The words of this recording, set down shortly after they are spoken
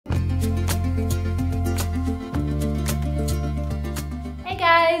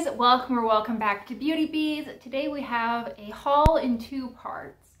welcome or welcome back to Beauty Bees. Today we have a haul in two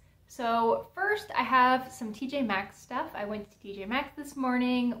parts. So first I have some TJ Maxx stuff. I went to TJ Maxx this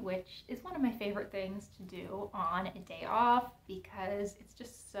morning, which is one of my favorite things to do on a day off because it's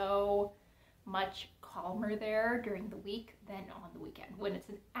just so much calmer there during the week than on the weekend when it's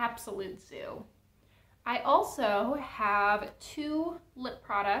an absolute zoo. I also have two lip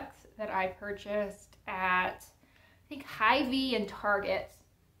products that I purchased at, I think, Hy-Vee and Target.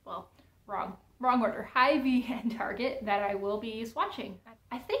 Well, wrong order. Hy-Vee and Target that I will be swatching.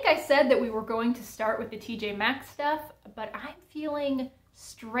 I think I said that we were going to start with the TJ Maxx stuff, but I'm feeling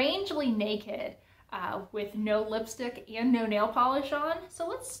strangely naked with no lipstick and no nail polish on. So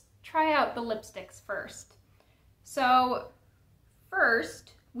let's try out the lipsticks first. So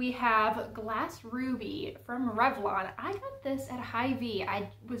first we have Glass Ruby from Revlon. I got this at Hy-Vee. I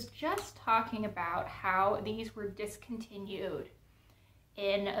was just talking about how these were discontinued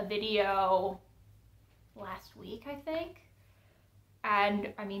in a video last week, I think.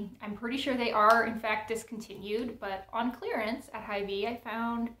 And I mean, I'm pretty sure they are in fact discontinued, but on clearance at Hy-Vee I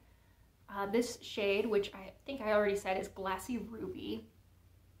found this shade, which I think I already said is Glassy Ruby.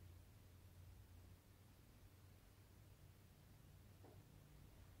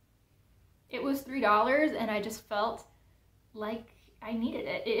 It was $3 and I just felt like I needed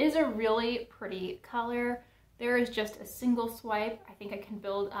it. It is a really pretty color. There is just a single swipe. I think I can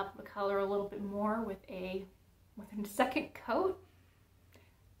build up the color a little bit more with a second coat.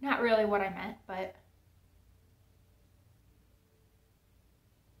 Not really what I meant, but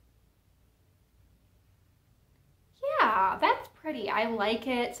yeah, that's pretty. I like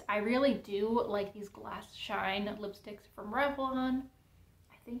it. I really do like these Glass Shine lipsticks from Revlon.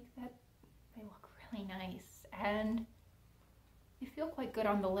 I think that they look really nice and they feel quite good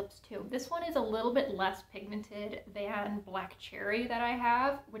on the lips too. This one is a little bit less pigmented than Black Cherry that I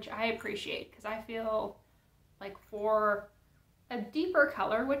have, which I appreciate because I feel like for a deeper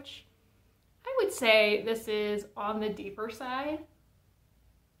color, which I would say this is on the deeper side,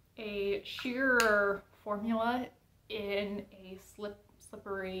 a sheerer formula in a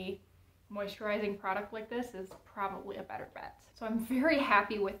slippery moisturizing product like this is probably a better bet. So I'm very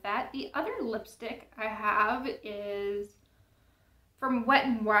happy with that. The other lipstick I have is from Wet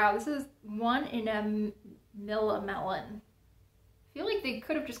n Wild. This is One in a Melon. I feel like they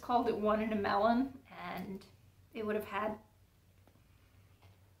could have just called it One in a Melon and it would have had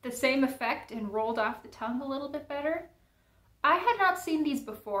the same effect and rolled off the tongue a little bit better. I had not seen these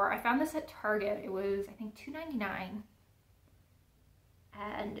before. I found this at Target. It was, I think, $2.99.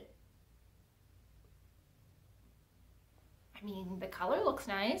 And I mean, the color looks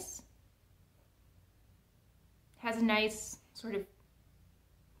nice. It has a nice sort of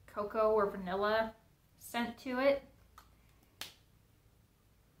cocoa or vanilla scent to it.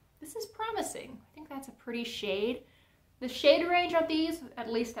 This is promising. I think that's a pretty shade. The shade range of these,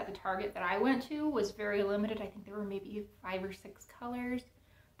 at least at the Target that I went to, was very limited. I think there were maybe 5 or 6 colors.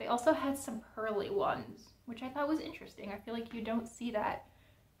 They also had some pearly ones, which I thought was interesting. I feel like you don't see that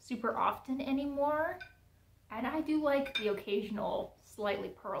super often anymore. And I do like the occasional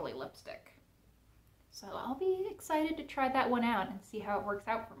slightly pearly lipstick. So I'll be excited to try that one out and see how it works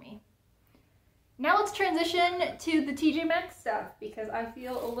out for me. Now let's transition to the TJ Maxx stuff because I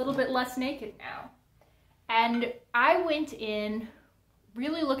feel a little bit less naked now. And I went in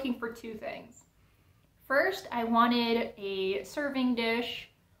really looking for two things. First, I wanted a serving dish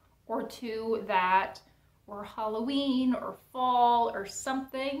or two that were Halloween or fall or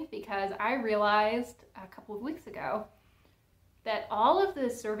something because I realized a couple of weeks ago that all of the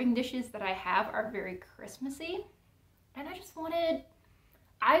serving dishes that I have are very Christmassy, and I just wanted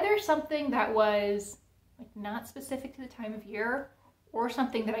either something that was like not specific to the time of year or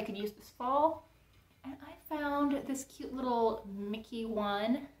something that I could use this fall. And I found this cute little Mickey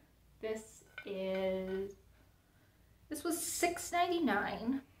one. This was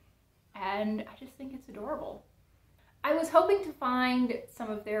 $6.99 and I just think it's adorable. I was hoping to find some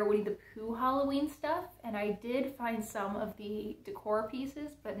of their Winnie the Pooh Halloween stuff, and I did find some of the decor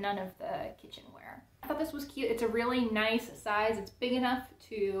pieces, but none of the kitchenware. I thought this was cute. It's a really nice size. It's big enough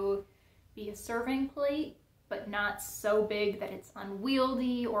to be a serving plate, but not so big that it's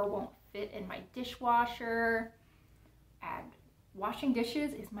unwieldy or won't fit in my dishwasher. And washing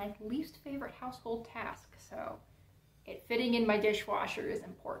dishes is my least favorite household task, so it fitting in my dishwasher is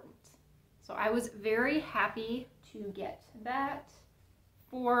important. So I was very happy to get that.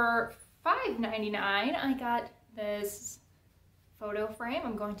 For $5.99, I got this photo frame.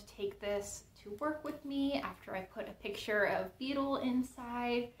 I'm going to take this to work with me after I put a picture of Beetle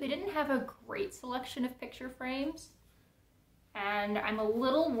inside. They didn't have a great selection of picture frames, and I'm a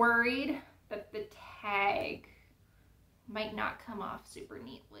little worried that the tag might not come off super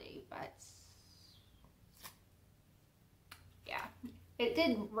neatly, but yeah, it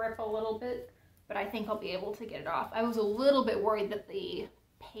did rip a little bit, but I think I'll be able to get it off. I was a little bit worried that the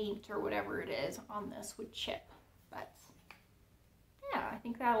paint or whatever it is on this would chip, but yeah, I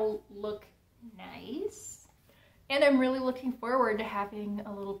think that'll look nice. And I'm really looking forward to having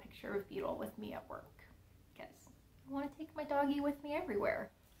a little picture of Beetle with me at work, because I want to take my doggy with me everywhere.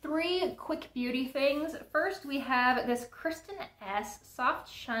 3 quick beauty things. First, we have this Kristen S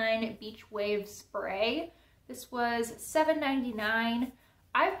Soft Shine Beach Wave Spray. This was $7.99.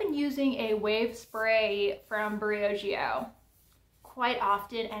 I've been using a wave spray from Briogeo quite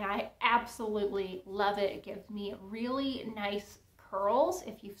often, and I absolutely love it. It gives me really nice curls.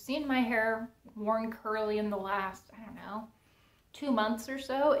 If you've seen my hair worn curly in the last, I don't know, 2 months or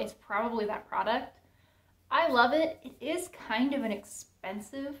so, it's probably that product. I love it. It is kind of an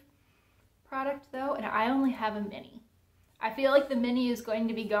expensive product though, and I only have a mini. I feel like the mini is going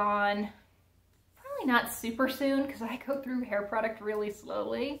to be gone probably not super soon because I go through hair product really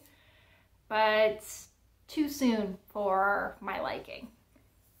slowly, but too soon for my liking.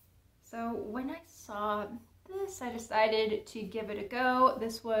 So when I saw this, I decided to give it a go.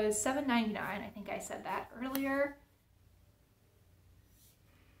 This was $7.99. I think I said that earlier.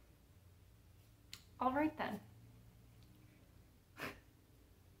 All right then.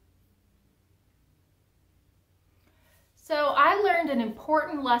 So I learned an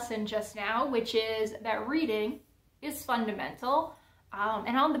important lesson just now, which is that reading is fundamental.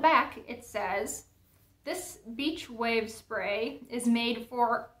 And on the back it says, this beach wave spray is made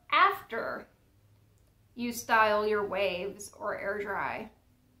for after you style your waves or air dry.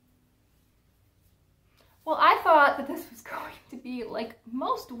 Well, I thought that this was going to be like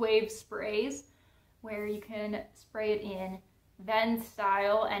most wave sprays, where you can spray it in, then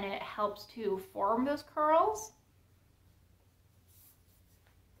style, and it helps to form those curls.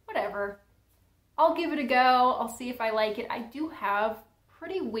 Whatever. I'll give it a go. I'll see if I like it. I do have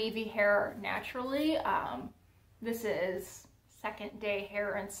pretty wavy hair naturally. This is second day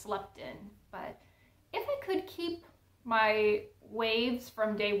hair and slept in, but if I could keep my waves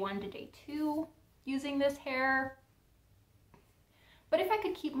from day 1 to day 2 using this hair, but if I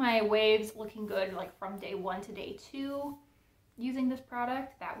could keep my waves looking good like from day 1 to day 2 using this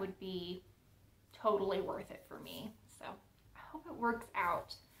product, that would be totally worth it for me. So I hope it works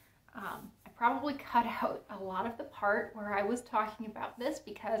out. I probably cut out a lot of the part where I was talking about this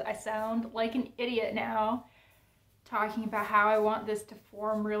because I sound like an idiot now, talking about how I want this to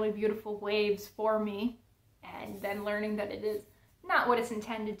form really beautiful waves for me, and then learning that it is not what it's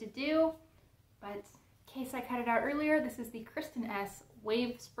intended to do. But in case I cut it out earlier, this is the Kristen S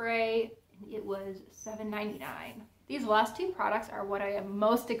Wave Spray, and it was $7.99. These last 2 products are what I am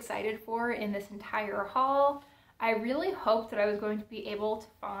most excited for in this entire haul. I really hoped that I was going to be able to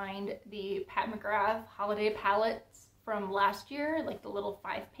find the Pat McGrath holiday palettes from last year, like the little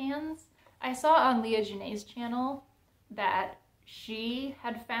 5 pans. I saw on Leah Janae's channel that she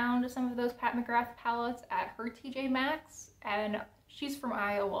had found some of those Pat McGrath palettes at her TJ Maxx, and she's from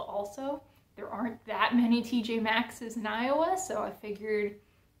Iowa also. There aren't that many TJ Maxx's in Iowa, so I figured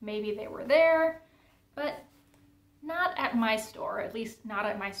maybe they were there, but not at my store, at least not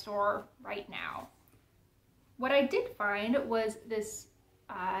at my store right now. What I did find was this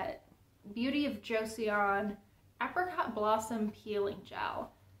Beauty of Joseon Apricot Blossom Peeling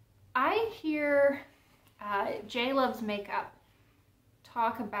Gel. I hear J Loves Makeup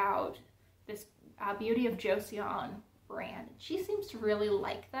talk about this Beauty of Joseon brand. She seems to really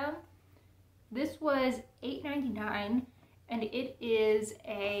like them. This was $8.99, and it is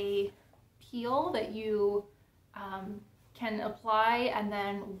a peel that you can apply and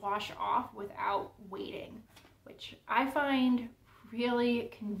then wash off without waiting, which I find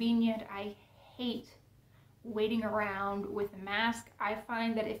really convenient. I hate waiting around with a mask. I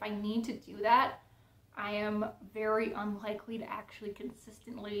find that if I need to do that, I am very unlikely to actually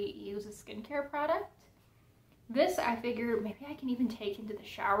consistently use a skincare product. This, I figured maybe I can even take into the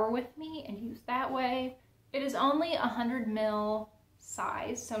shower with me and use that way. It is only 100 ml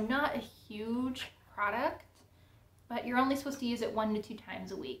size, so not a huge product, but you're only supposed to use it 1 to 2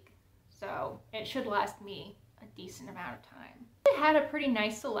 times a week. So it should last me a decent amount of time. They had a pretty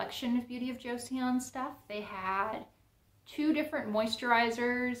nice selection of Beauty of Joseon stuff. They had 2 different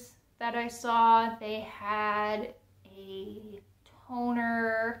moisturizers that I saw. They had a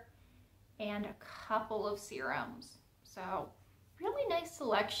toner and a couple of serums. So really nice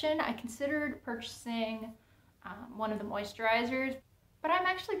selection. I considered purchasing one of the moisturizers, but I'm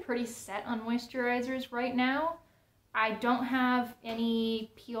actually pretty set on moisturizers right now. I don't have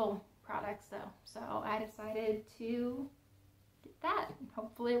any peel products though, so I decided to get that.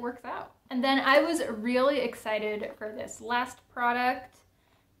 Hopefully it works out. And then I was really excited for this last product.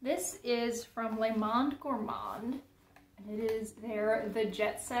 This is from Le Monde Gourmand, and it is the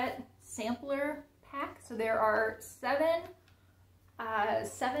Jet Set sampler pack. So there are seven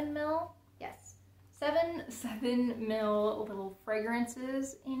 7 ml little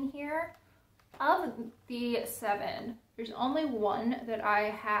fragrances in here. Of the 7, there's only one that I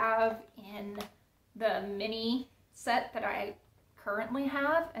have in the mini set that I currently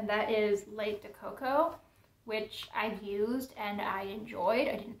have, and that is Lait de Coco, which I've used and I enjoyed.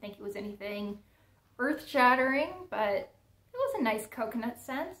 I didn't think it was anything earth-shattering, but it was a nice coconut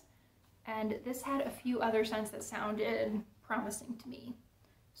scent. And this had a few other scents that sounded promising to me.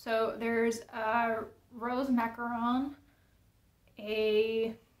 So there's a Rose Macaron,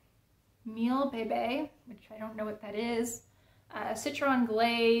 a Mille Bebe, which I don't know what that is, Citron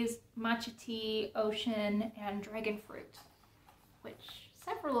Glaze, Matcha Tea, Ocean, and Dragon Fruit, which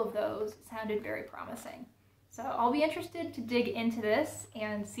several of those sounded very promising. So I'll be interested to dig into this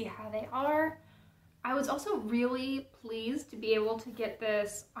and see how they are. I was also really pleased to be able to get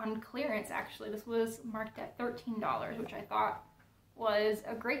this on clearance, actually. This was marked at $13, which I thought was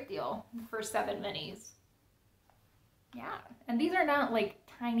a great deal for 7 minis. Yeah, and these are not like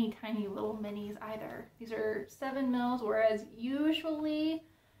tiny little minis either. These are 7 mils, whereas usually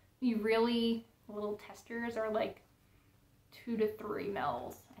the really little testers are like 2 to 3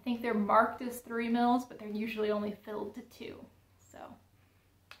 mils. I think they're marked as 3 mils, but they're usually only filled to 2. So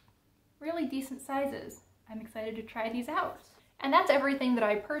really decent sizes. I'm excited to try these out. And that's everything that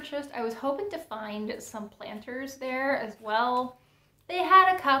I purchased. I was hoping to find some planters there as well. They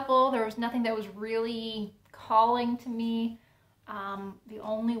had a couple. There was nothing that was really calling to me. The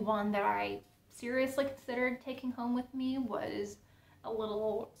only one that I seriously considered taking home with me was a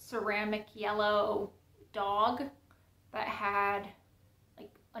little ceramic yellow dog that had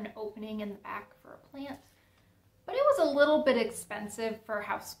like an opening in the back for a plant. But it was a little bit expensive for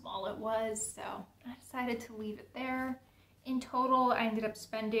how small it was, so I decided to leave it there. In total, I ended up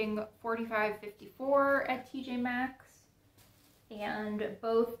spending $45.54 at TJ Maxx, and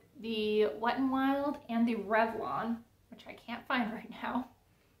both the Wet n Wild and the Revlon, which I can't find right now,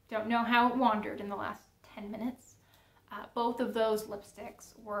 don't know how it wandered in the last 10 minutes, both of those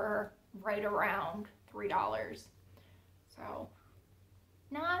lipsticks were right around $3. So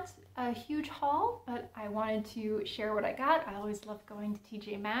not a huge haul, but I wanted to share what I got. I always love going to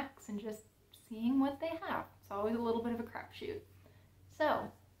TJ Maxx and just seeing what they have. It's always a little bit of a crapshoot.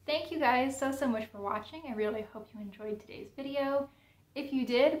 So thank you guys so much for watching. I really hope you enjoyed today's video. If you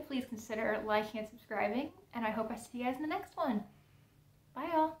did, please consider liking and subscribing, and I hope I see you guys in the next one. Bye,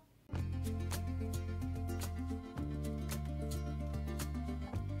 y'all.